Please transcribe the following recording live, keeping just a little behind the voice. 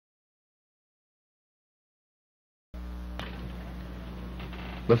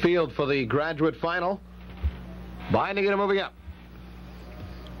The field for the graduate final. Binding it and moving up.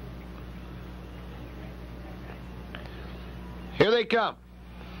 Here they come.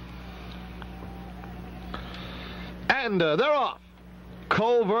 And they're off.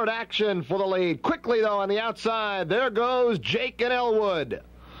 Covert action for the lead. Quickly, though, on the outside, there goes Jake and ELWOOD.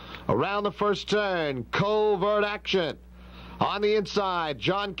 Around the first turn, covert action. On the inside,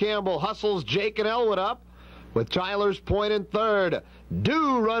 John Campbell hustles Jake and ELWOOD up with Tyler's Point in third.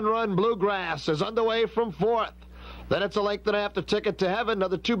 Do Run Run Bluegrass is underway from fourth. Then it's a length and a half to Ticket to Heaven.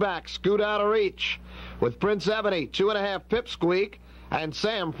 Another two back, Scoot Out of Reach. With Prince Ebony, 2.5 Pipsqueak, and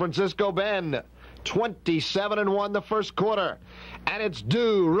San Francisco Bend. 27-1 the first quarter. And it's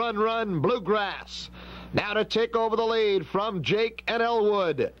Do Run Run Bluegrass. Now to take over the lead from Jake and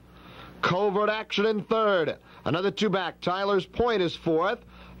ELWOOD. Covert action in third. Another two back, Tyler's Point is fourth.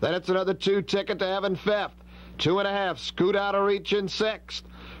 Then it's another two, Ticket to Heaven fifth. 2.5, Scoot Out of Reach in sixth.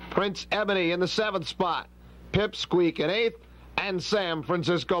 Prince Ebony in the seventh spot. Pipsqueak in eighth. And San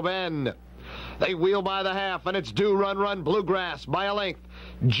Francisco Bend. They wheel by the half, and it's Do Run Run Bluegrass by a length.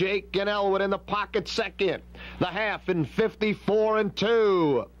 Jake and ELWOOD in the pocket second. The half in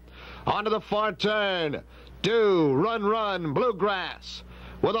 54-2. Onto the far turn. Do Run Run Bluegrass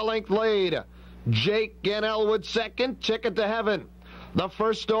with a length lead. Jake and ELWOOD second. Ticket to Heaven. The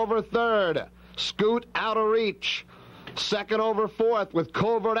first over third. Scoot Out of Reach. Second over fourth with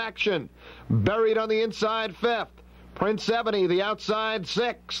covert action. Buried on the inside fifth. Prince Ebony, the outside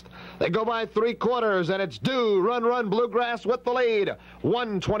sixth. They go by three quarters, and it's Do Run Run Bluegrass with the lead.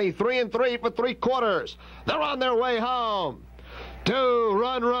 1:23-3 for three quarters. They're on their way home. Do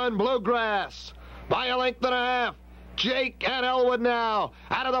Run Run Bluegrass by a length and a half. Jake and ELWOOD now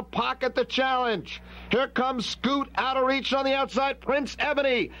out of the pocket to challenge. Here comes Scoot Out of Reach on the outside. Prince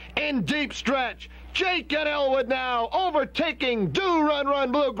Ebony in deep stretch. Jake and ELWOOD now overtaking Do Run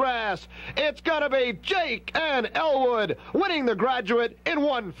Run Bluegrass. It's going to be Jake and ELWOOD winning the graduate in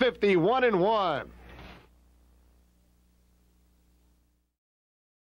 151-1.